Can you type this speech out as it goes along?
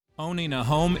Owning a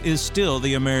home is still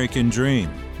the American dream,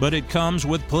 but it comes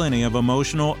with plenty of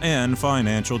emotional and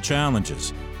financial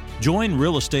challenges. Join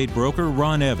real estate broker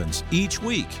Ron Evans each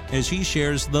week as he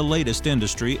shares the latest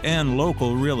industry and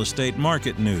local real estate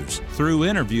market news through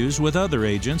interviews with other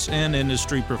agents and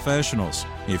industry professionals.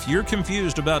 If you're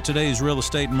confused about today's real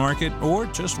estate market or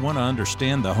just want to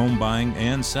understand the home buying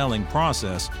and selling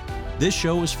process, this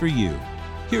show is for you.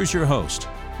 Here's your host,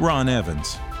 Ron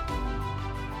Evans.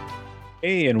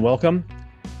 Hey, and welcome.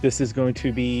 This is going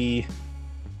to be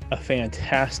a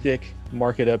fantastic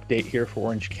market update here for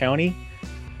Orange County.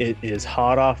 It is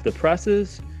hot off the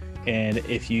presses, and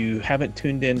if you haven't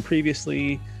tuned in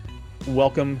previously,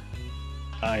 welcome.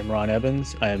 I'm Ron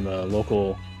Evans. I'm a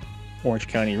local Orange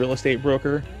County real estate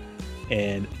broker,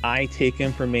 and I take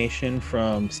information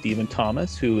from Stephen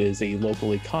Thomas, who is a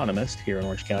local economist here in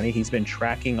Orange County. He's been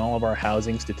tracking all of our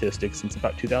housing statistics since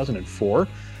about 2004,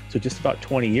 so just about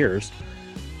 20 years.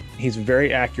 He's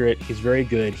very accurate. He's very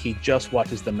good. He just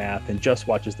watches the math and just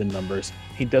watches the numbers.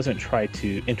 He doesn't try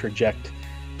to interject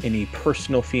any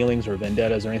personal feelings or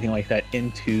vendettas or anything like that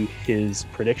into his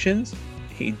predictions.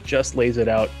 He just lays it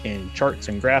out in charts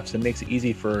and graphs and makes it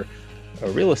easy for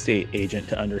a real estate agent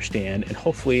to understand. And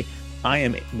hopefully I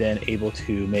am then able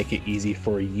to make it easy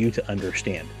for you to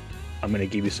understand. I'm going to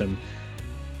give you some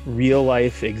real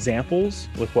life examples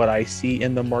with what I see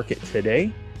in the market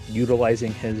today,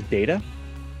 utilizing his data.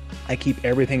 I keep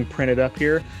everything printed up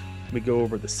here. We go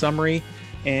over the summary,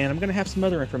 and I'm going to have some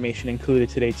other information included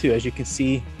today too. As you can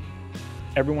see,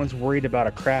 everyone's worried about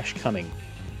a crash coming,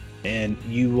 and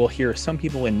you will hear some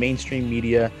people in mainstream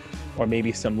media or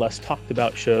maybe some less talked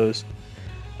about shows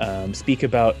speak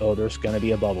about, oh, there's going to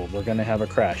be a bubble. We're going to have a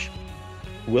crash.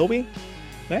 Will we?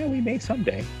 Well, we may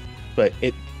someday, but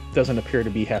it doesn't appear to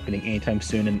be happening anytime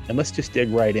soon. And let's just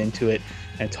dig right into it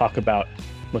and talk about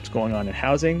what's going on in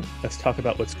housing. Let's talk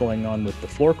about what's going on with the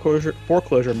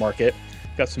foreclosure market.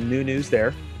 Got some new news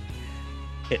there.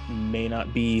 It may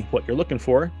not be what you're looking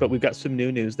for, but we've got some new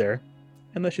news there.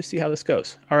 And let's just see how this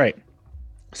goes. All right.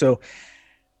 So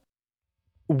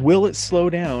will it slow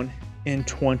down in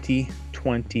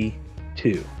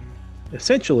 2022?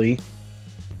 Essentially,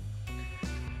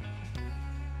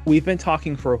 we've been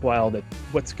talking for a while that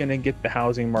what's going to get the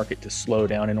housing market to slow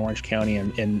down in Orange County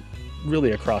and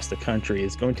really across the country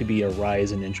is going to be a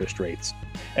rise in interest rates.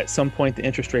 At some point, the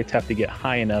interest rates have to get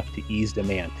high enough to ease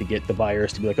demand, to get the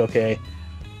buyers to be like, okay,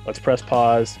 let's press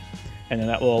pause. And then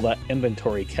that will let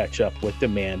inventory catch up with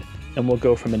demand. And we'll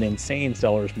go from an insane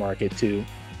seller's market to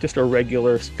just a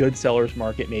regular good seller's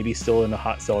market, maybe still in the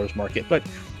hot seller's market, but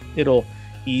it'll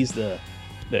ease the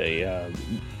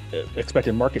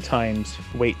expected market times,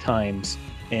 wait times,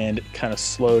 and kind of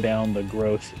slow down the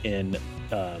growth in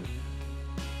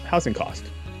housing cost.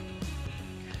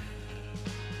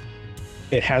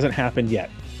 It hasn't happened yet.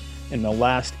 In the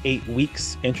last 8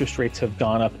 weeks, interest rates have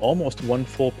gone up almost 1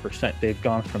 full percent. They've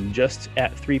gone from just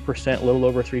at 3%, a little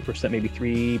over 3%, maybe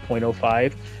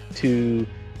 3.05 to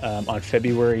on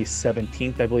February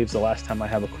 17th, I believe is the last time I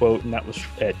have a quote, and that was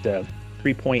at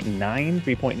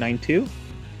 3.92.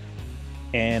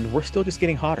 And we're still just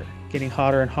getting hotter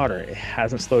and hotter. It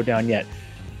hasn't slowed down yet.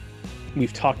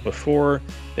 We've talked before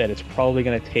that it's probably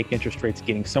going to take interest rates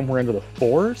getting somewhere into the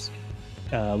fours,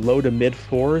 low to mid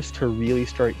fours, to really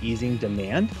start easing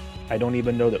demand. I don't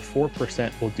even know that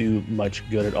 4% will do much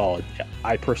good at all.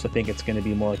 I personally think it's going to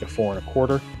be more like a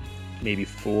 4.25, maybe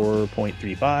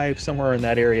 4.35, somewhere in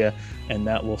that area, and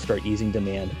that will start easing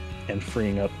demand and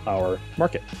freeing up our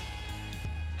market.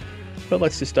 But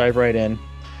let's just dive right in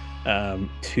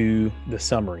to the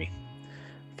summary.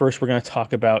 First, we're going to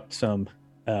talk about some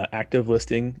active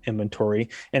listing inventory.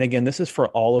 And again, this is for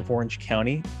all of Orange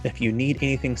County. If you need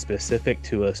anything specific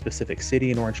to a specific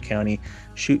city in Orange County,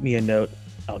 shoot me a note.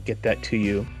 I'll get that to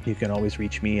you. You can always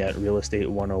reach me at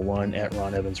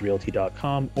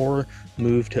realestate101@ronevansrealty.com or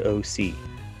move to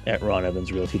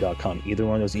OC@ronevansrealty.com. Either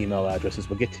one of those email addresses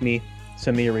will get to me.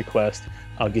 Send me a request.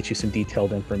 I'll get you some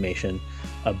detailed information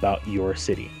about your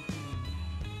city.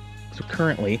 So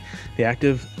currently, the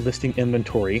active listing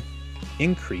inventory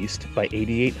increased by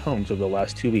 88 homes over the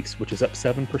last 2 weeks, which is up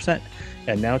 7%,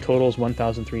 and now totals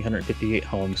 1,358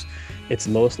 homes, its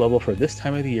lowest level for this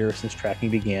time of the year since tracking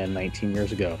began 19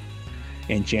 years ago.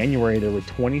 In January, there were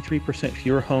 23%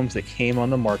 fewer homes that came on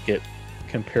the market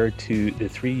compared to the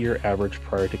 3-year average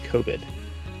prior to COVID.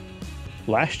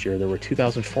 Last year, there were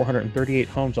 2,438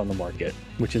 homes on the market,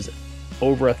 which is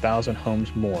over 1,000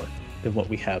 homes more than what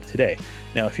we have today.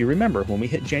 Now, if you remember, when we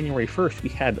hit January 1st, we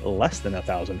had less than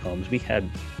 1,000 homes. We had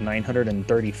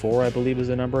 934, I believe is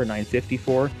the number,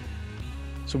 954.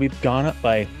 So we've gone up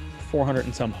by 400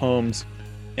 and some homes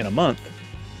in a month.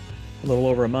 a little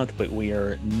over a month, but we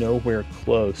are nowhere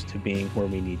close to being where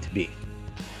we need to be.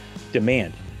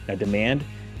 Demand. Now, demand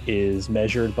is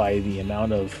measured by the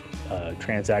amount of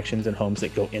transactions and homes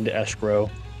that go into escrow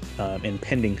in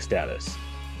pending status.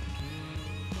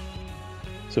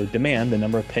 So demand, the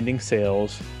number of pending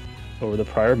sales over the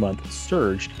prior month,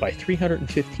 surged by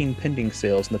 315 pending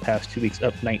sales in the past 2 weeks,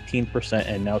 up 19%,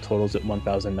 and now totals at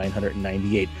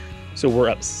 1,998. So we're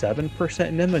up 7%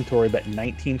 in inventory, but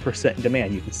 19% in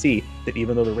demand. You can see that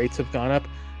even though the rates have gone up,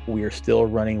 we are still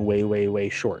running way, way, way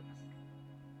short.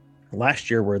 Last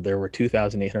year, where there were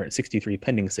 2,863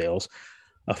 pending sales,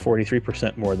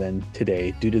 43% more than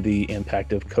today due to the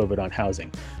impact of COVID on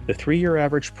housing. The 3-year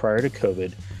average prior to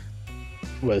COVID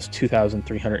was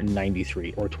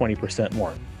 2,393, or 20%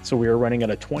 more. So we are running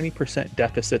at a 20%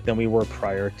 deficit than we were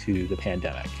prior to the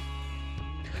pandemic.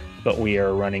 But we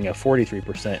are running a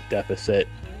 43% deficit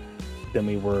than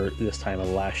we were this time of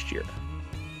last year.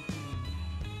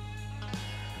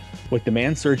 With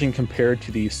demand surging compared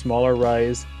to the smaller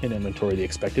rise in inventory, the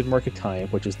expected market time,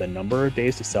 which is the number of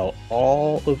days to sell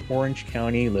all of Orange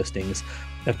County listings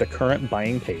at the current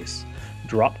buying pace,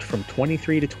 dropped from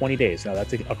 23 to 20 days. Now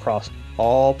that's across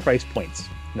all price points.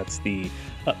 That's the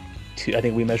up to, I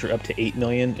think we measure up to 8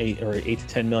 to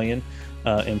 10 million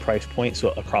in price points. So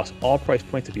across all price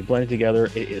points, if you blend it together,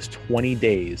 it is 20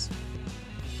 days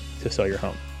to sell your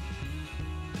home.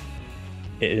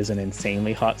 It is an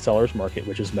insanely hot seller's market,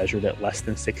 which is measured at less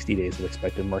than 60 days of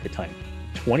expected market time.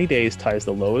 20 days ties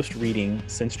the lowest reading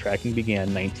since tracking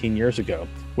began 19 years ago,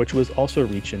 which was also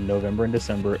reached in November and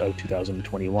December of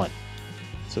 2021.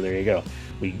 So there you go.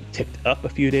 We ticked up a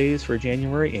few days for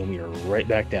January and we are right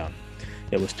back down.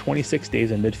 It was 26 days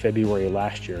in mid-February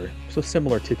last year, so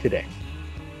similar to today.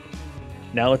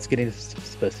 Now let's get into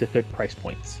specific price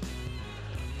points.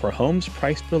 For homes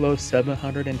priced below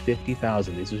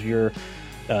 $750,000, this is your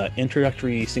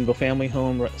introductory single-family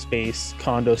home space,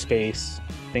 condo space,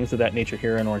 things of that nature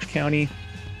here in Orange County.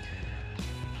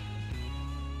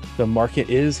 The market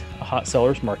is a hot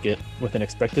seller's market with an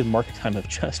expected market time of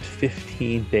just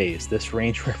 15 days. This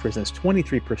range represents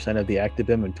 23% of the active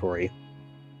inventory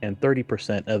and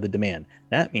 30% of the demand.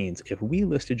 That means if we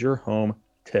listed your home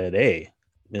today,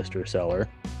 Mr. Seller,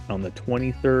 on the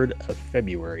 23rd of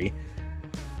February,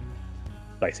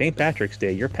 by St. Patrick's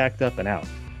Day, you're packed up and out.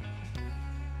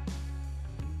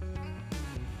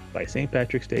 By St.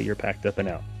 Patrick's Day, you're packed up and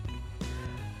out.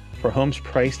 For homes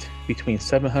priced between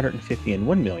 $750,000 and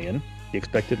 $1 million, the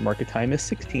expected market time is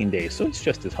 16 days, so it's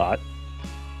just as hot.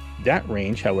 That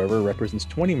range, however, represents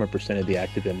 21% of the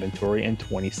active inventory and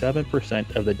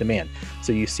 27% of the demand.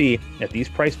 So you see, at these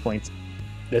price points,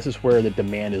 this is where the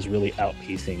demand is really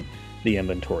outpacing the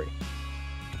inventory.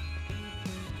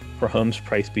 For homes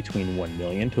priced between $1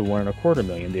 million to $1.25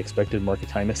 million, the expected market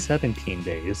time is 17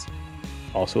 days.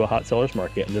 Also a hot seller's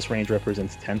market, and this range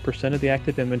represents 10% of the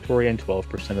active inventory and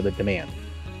 12% of the demand.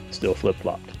 Still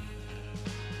flip-flopped.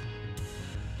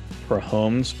 For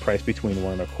homes priced between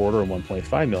 $1.25 and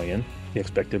 $1.5 million, the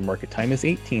expected market time is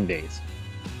 18 days.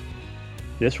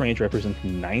 This range represents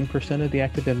 9% of the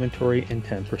active inventory and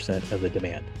 10% of the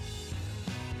demand.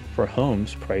 For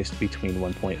homes priced between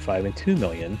 $1.5 and $2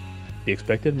 million, the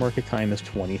expected market time is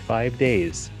 25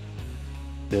 days.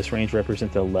 This range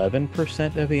represents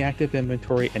 11% of the active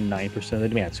inventory and 9% of the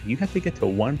demand. So you have to get to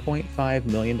a $1.5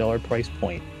 million price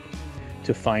point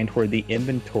to find where the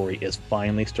inventory is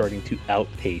finally starting to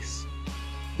outpace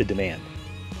the demand,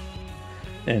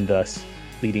 and thus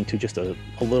leading to just a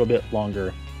little bit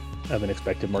longer of an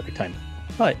expected market time.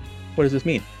 But what does this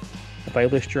mean? If I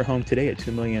list your home today at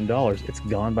 $2 million, it's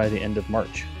gone by the end of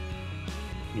March.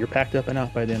 You're packed up and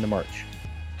out by the end of March.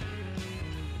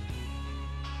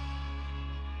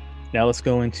 Now let's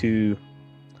go into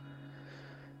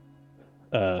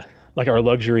like our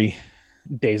luxury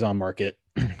days on market.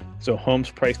 So homes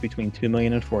priced between $2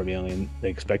 million and $4 million, the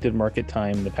expected market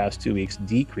time in the past 2 weeks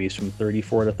decreased from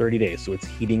 34 to 30 days. So it's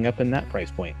heating up in that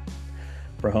price point.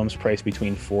 For homes priced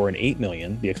between $4 and $8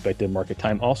 million, the expected market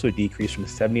time also decreased from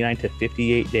 79 to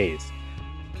 58 days.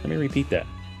 Let me repeat that.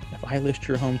 If I list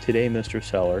your home today, Mr.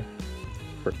 Seller,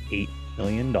 for $8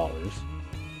 million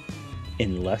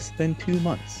in less than 2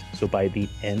 months, so by the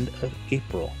end of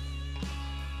April,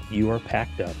 you are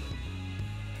packed up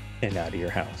and out of your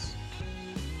house.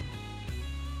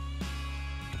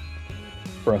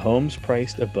 For homes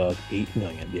priced above $8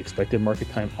 million, the expected market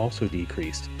time also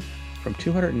decreased from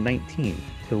 219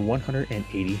 to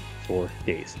 184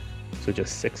 days. So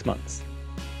just 6 months.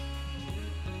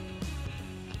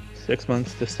 6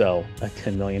 months to sell a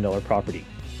 $10 million property.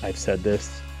 I've said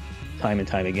this time and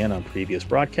time again on previous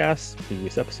broadcasts,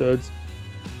 previous episodes.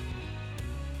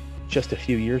 just a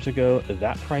few years ago,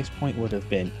 that price point would have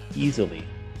been easily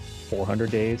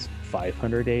 400 days,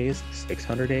 500 days,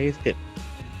 600 days.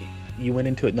 You went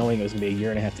into it knowing it was going to be a year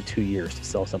and a half to 2 years to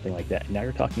sell something like that. Now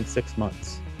you're talking 6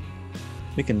 months.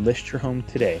 You can list your home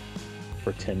today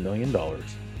for $10 million.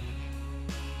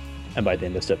 And by the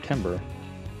end of September,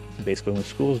 basically when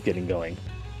school's getting going,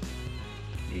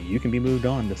 you can be moved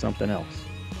on to something else.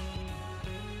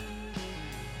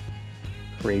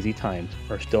 Crazy times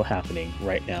are still happening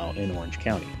right now in Orange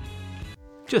County.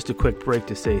 Just a quick break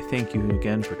to say thank you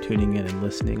again for tuning in and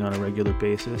listening on a regular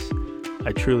basis.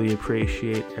 I truly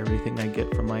appreciate everything I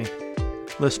get from my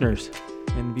listeners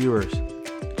and viewers.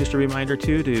 Just a reminder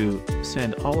too to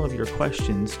send all of your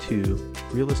questions to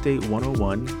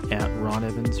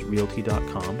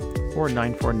realestate101@ronevansrealty.com or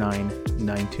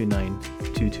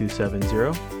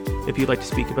 949-929-2270. If you'd like to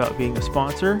speak about being a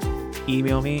sponsor,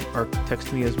 email me or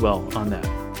text me as well on that.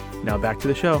 Now back to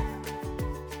the show.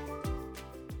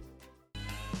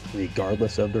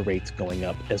 Regardless of the rates going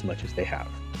up as much as they have,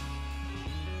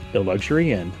 the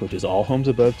luxury end, which is all homes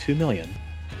above $2 million,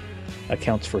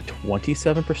 accounts for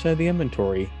 27% of the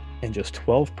inventory and just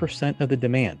 12% of the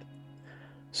demand.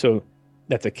 So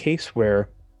that's a case where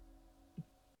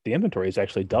the inventory is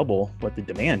actually double what the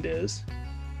demand is,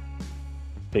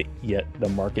 but yet the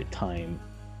market time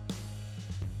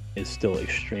is still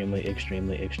extremely,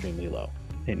 extremely, extremely low.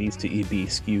 It needs to be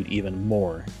skewed even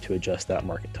more to adjust that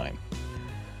market time.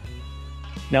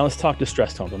 Now let's talk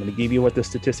distressed homes. I'm going to give you what the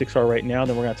statistics are right now,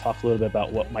 then we're going to talk a little bit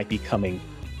about what might be coming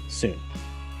soon.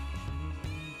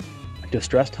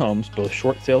 Distressed homes, both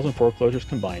short sales and foreclosures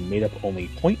combined, made up only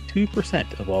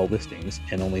 0.2% of all listings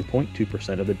and only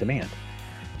 0.2% of the demand.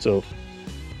 So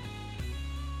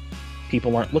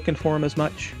people aren't looking for them as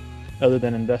much, other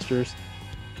than investors,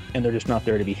 and they're just not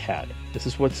there to be had. This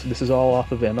is all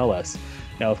off of MLS.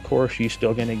 Now, of course, you're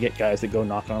still going to get guys that go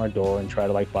knock on a door and try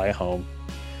to buy a home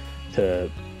to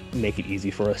make it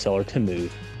easy for a seller to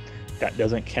move. That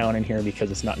doesn't count in here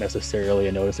because it's not necessarily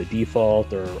a notice of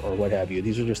default or what have you.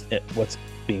 These are just what's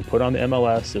being put on the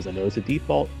MLS is a notice of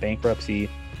default, bankruptcy,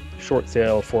 short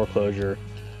sale, foreclosure.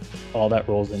 All that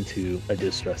rolls into a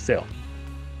distressed sale.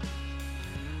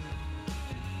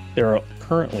 There are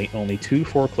currently only 2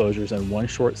 foreclosures and 1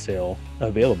 short sale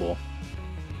available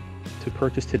to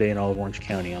purchase today in all of Orange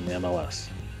County on the MLS.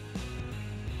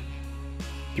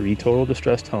 3 total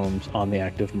distressed homes on the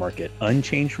active market,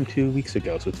 unchanged from 2 weeks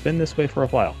ago. So it's been this way for a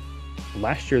while.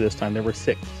 Last year, this time, there were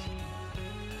 6.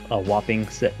 A whopping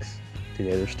 6.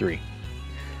 Today, there's 3.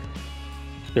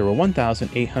 There were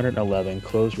 1,811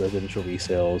 closed residential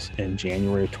resales in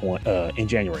January.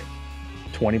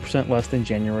 20% less than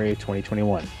January of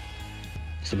 2021.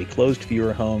 So we closed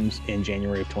fewer homes in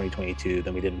January of 2022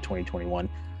 than we did in 2021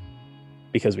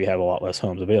 because we have a lot less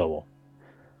homes available.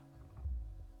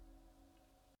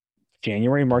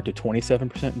 January marked a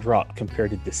 27% drop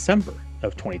compared to December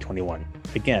of 2021.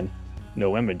 Again,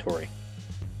 no inventory.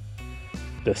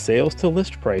 The sales to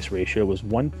list price ratio was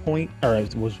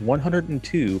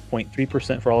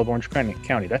 102.3% for all of Orange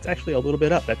County. That's actually a little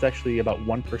bit up. That's actually about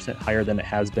 1% higher than it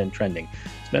has been trending.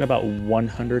 It's been about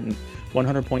 100.3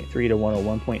 to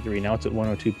 101.3. Now it's at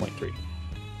 102.3.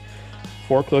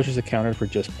 Foreclosures accounted for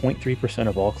just 0.3%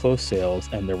 of all closed sales,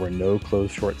 and there were no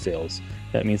closed short sales.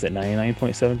 That means that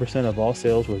 99.7% of all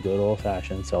sales were good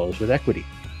old-fashioned sellers with equity.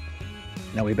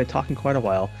 Now, we've been talking quite a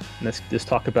while, and let's just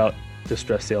talk about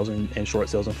distressed sales and short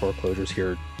sales and foreclosures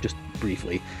here just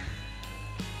briefly.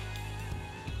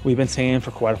 We've been saying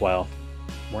for quite a while,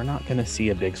 we're not going to see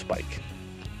a big spike.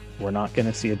 We're not going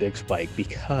to see a big spike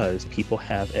because people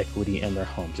have equity in their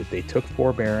homes. If they took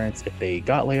forbearance, if they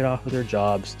got laid off of their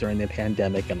jobs during the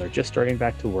pandemic and they're just starting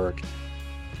back to work,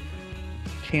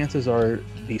 chances are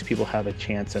these people have a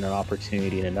chance and an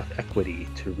opportunity and enough equity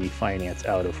to refinance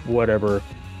out of whatever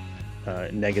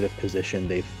negative position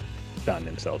they've found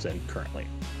themselves in currently.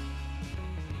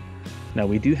 Now,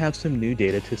 we do have some new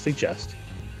data to suggest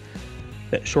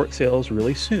that short sales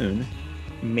really soon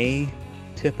may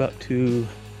tip up to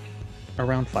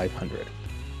around 500.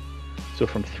 So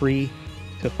from 3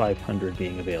 to 500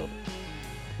 being available.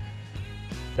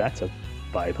 That's a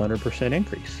 500%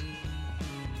 increase,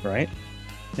 right?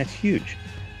 That's huge.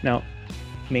 Now,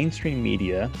 mainstream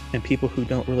media and people who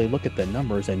don't really look at the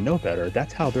numbers and know better,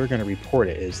 that's how they're going to report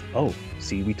it is, oh,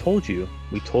 see, we told you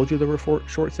there were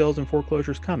short sales and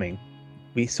foreclosures coming.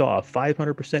 We saw a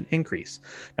 500% increase.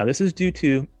 Now, this is due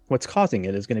to what's causing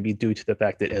it is going to be due to the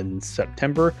fact that in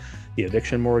September, the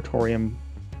eviction moratorium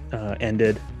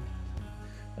ended,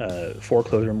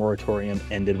 foreclosure moratorium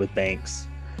ended with banks,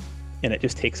 and it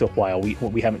just takes a while.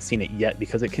 We haven't seen it yet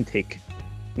because it can take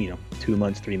 2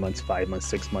 months, 3 months, 5 months,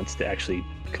 6 months to actually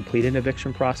complete an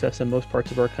eviction process in most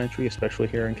parts of our country, especially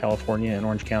here in California and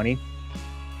Orange County.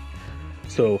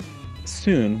 So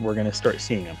soon we're going to start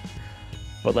seeing them.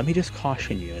 But let me just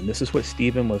caution you, and this is what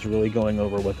Stephen was really going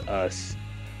over with us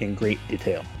in great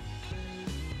detail.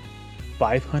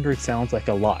 500 sounds like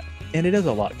a lot, and it is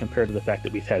a lot compared to the fact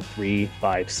that we've had 3,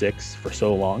 5, 6 for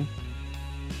so long.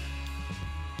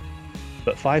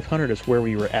 But 500 is where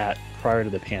we were at prior to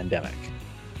the pandemic.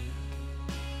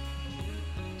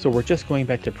 So we're just going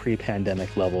back to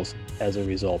pre-pandemic levels as a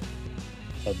result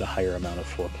of the higher amount of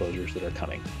foreclosures that are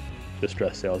coming,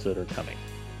 distress sales that are coming.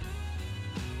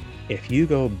 If you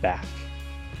go back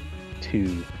to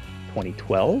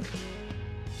 2012,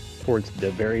 towards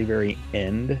the very, very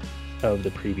end of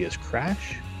the previous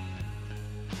crash,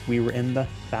 we were in the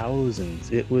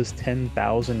thousands. It was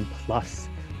 10,000 plus,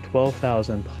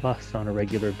 12,000 plus on a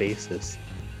regular basis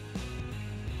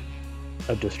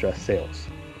of distress sales,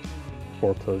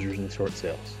 foreclosures and short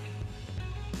sales.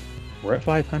 We're at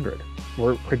 500.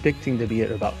 We're predicting to be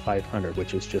at about 500,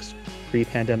 which is just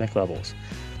pre-pandemic levels.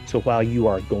 So while you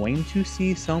are going to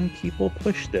see some people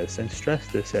push this and stress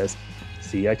this as,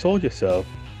 see, I told you so,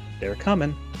 they're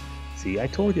coming. See, I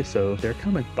told you so, they're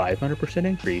coming. 500%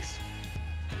 increase.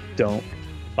 Don't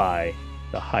buy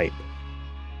the hype.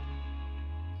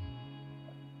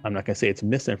 I'm not going to say it's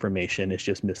misinformation, it's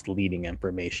just misleading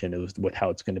information. It was how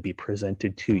it's going to be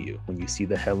presented to you. When you see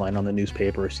the headline on the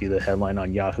newspaper, or see the headline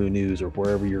on Yahoo News or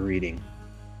wherever you're reading,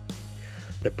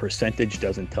 the percentage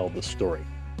doesn't tell the story.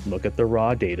 Look at the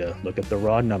raw data, look at the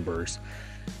raw numbers,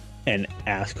 and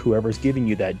ask whoever's giving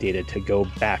you that data to go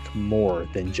back more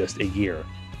than just a year,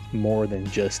 more than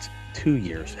just 2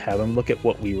 years. Have them look at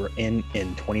what we were in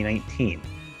 2019,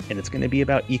 and it's going to be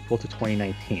about equal to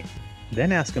 2019.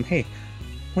 Then ask them, hey,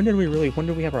 when did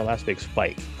we have our last big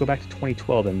spike? Go back to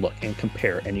 2012 and look and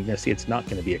compare, and you're going to see it's not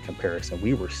going to be a comparison.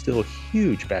 We were still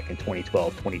huge back in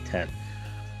 2012, 2010,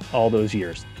 all those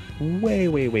years. Way,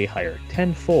 way, way higher,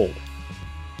 10-fold,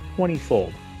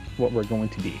 20-fold what we're going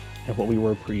to be and what we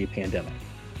were pre-pandemic.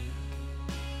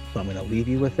 So I'm going to leave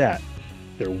you with that.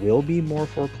 There will be more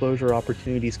foreclosure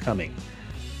opportunities coming,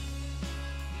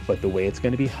 but the way it's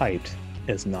going to be hyped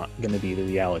is not going to be the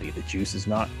reality. The juice is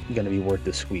not going to be worth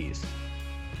the squeeze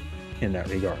in that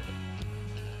regard.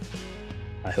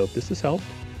 I hope this has helped.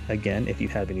 Again, if you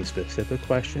have any specific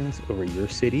questions over your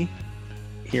city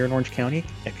here in Orange County,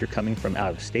 if you're coming from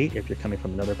out of state, if you're coming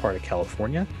from another part of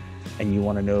California, and you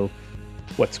want to know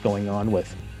what's going on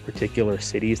with particular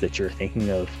cities that you're thinking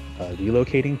of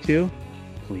relocating to,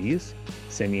 please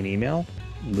send me an email,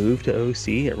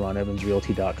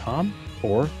 movetooc@ronevansrealty.com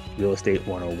or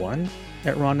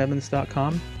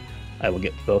realestate101@ronevans.com. I will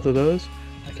get both of those.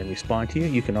 I can respond to you.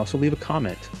 You can also leave a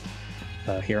comment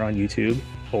here on YouTube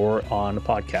or on a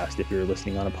podcast if you're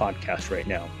listening on a podcast right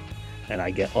now. And I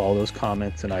get all those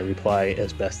comments and I reply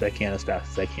as best I can, as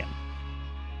fast as I can.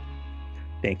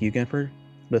 Thank you again for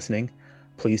listening.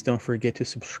 Please don't forget to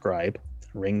subscribe,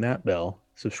 ring that bell,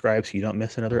 subscribe so you don't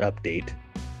miss another update,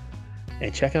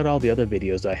 and check out all the other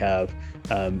videos I have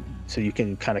so you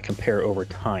can kind of compare over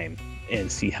time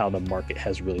and see how the market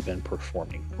has really been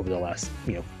performing over the last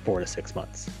 4 to 6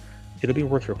 months. It'll be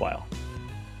worth your while.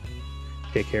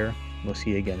 Take care. We'll see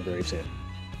you again very soon.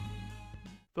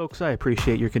 Folks, I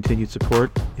appreciate your continued support.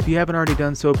 If you haven't already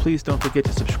done so, please don't forget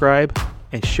to subscribe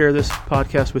and share this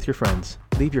podcast with your friends.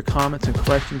 Leave your comments and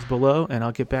questions below, and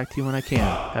I'll get back to you when I can.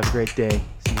 Have a great day.